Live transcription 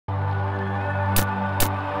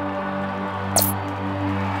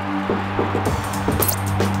Good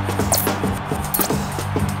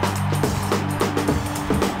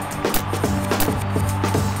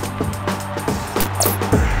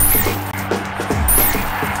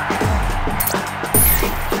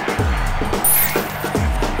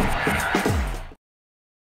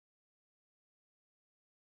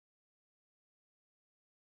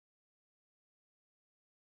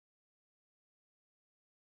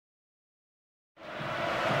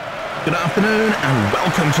afternoon and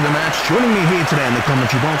welcome to the match. Joining me here today in the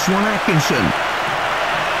commentary box, Ron Atkinson.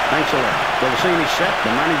 Thanks a lot. Well, the scene is set. The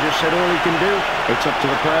manager said all he can do. It's up to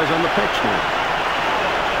the players on the pitch now.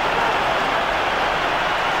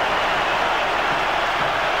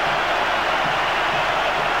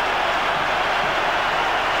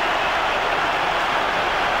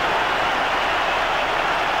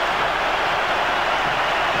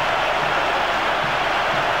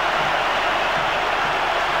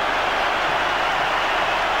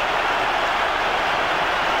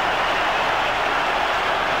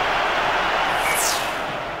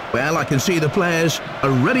 Well, I can see the players are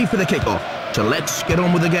ready for the kickoff, so let's get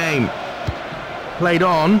on with the game. Played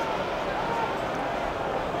on.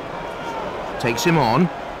 Takes him on.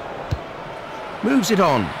 Moves it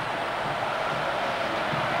on.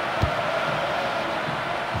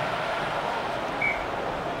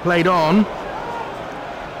 Played on.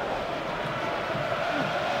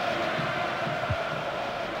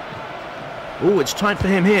 Oh, it's tight for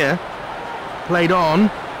him here. Played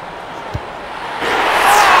on.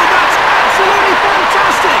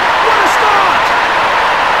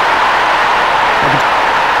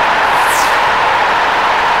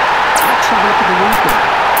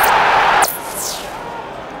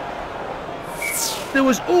 There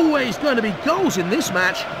was always going to be goals in this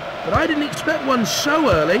match, but I didn't expect one so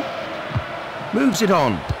early. Moves it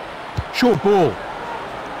on. Short ball.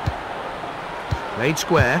 Played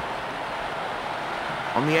square.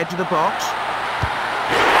 On the edge of the box.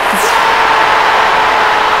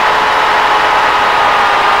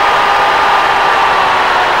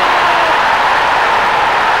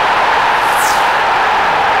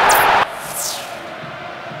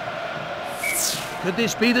 Could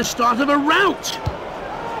this be the start of a rout?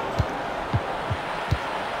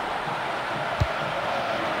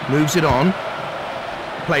 Moves it on.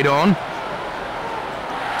 Played on.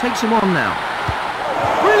 Takes him on now.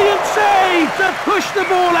 Brilliant save to push the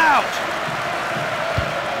ball out.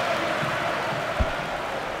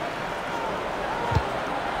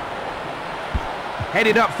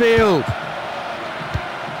 Headed upfield.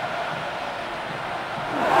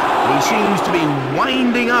 He seems to be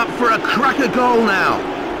winding up for a cracker goal now.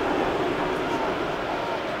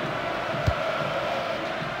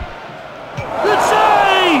 Good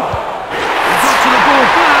save! He got to the ball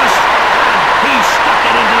first, and he stuck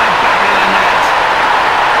it into the back of the net.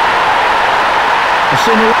 A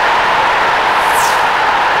similar...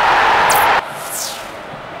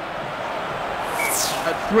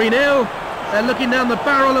 At 3-0, they're looking down the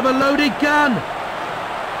barrel of a loaded gun.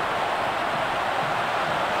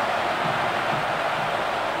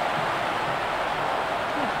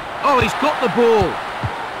 Oh, he's got the ball.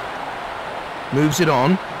 Moves it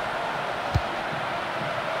on.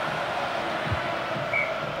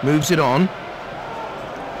 Moves it on.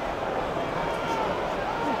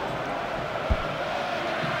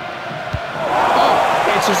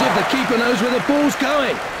 Oh, it's as if the keeper knows where the ball's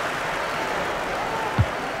going.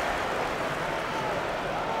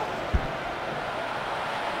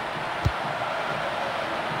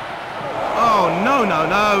 Oh, no, no,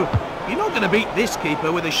 no. You're not going to beat this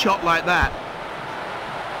keeper with a shot like that.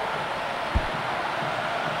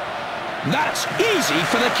 That's easy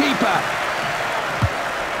for the keeper.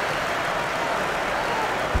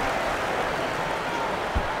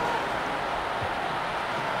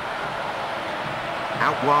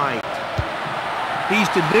 Out wide. He's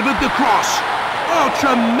delivered the cross. Oh,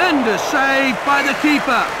 tremendous save by the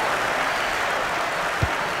keeper.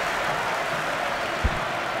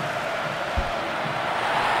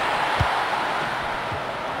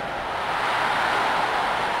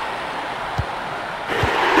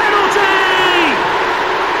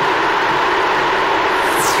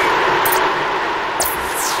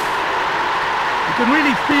 You can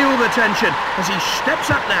really feel the tension as he steps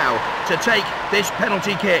up now to take this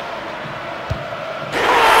penalty kick.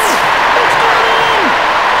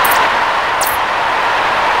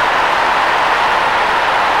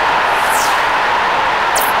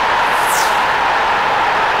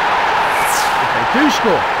 If they do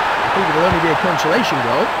score, I think it'll only be a consolation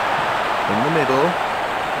goal. In the middle.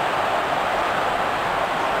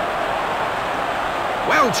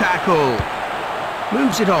 Well tackled.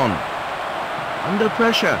 Moves it on. Under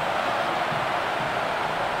pressure.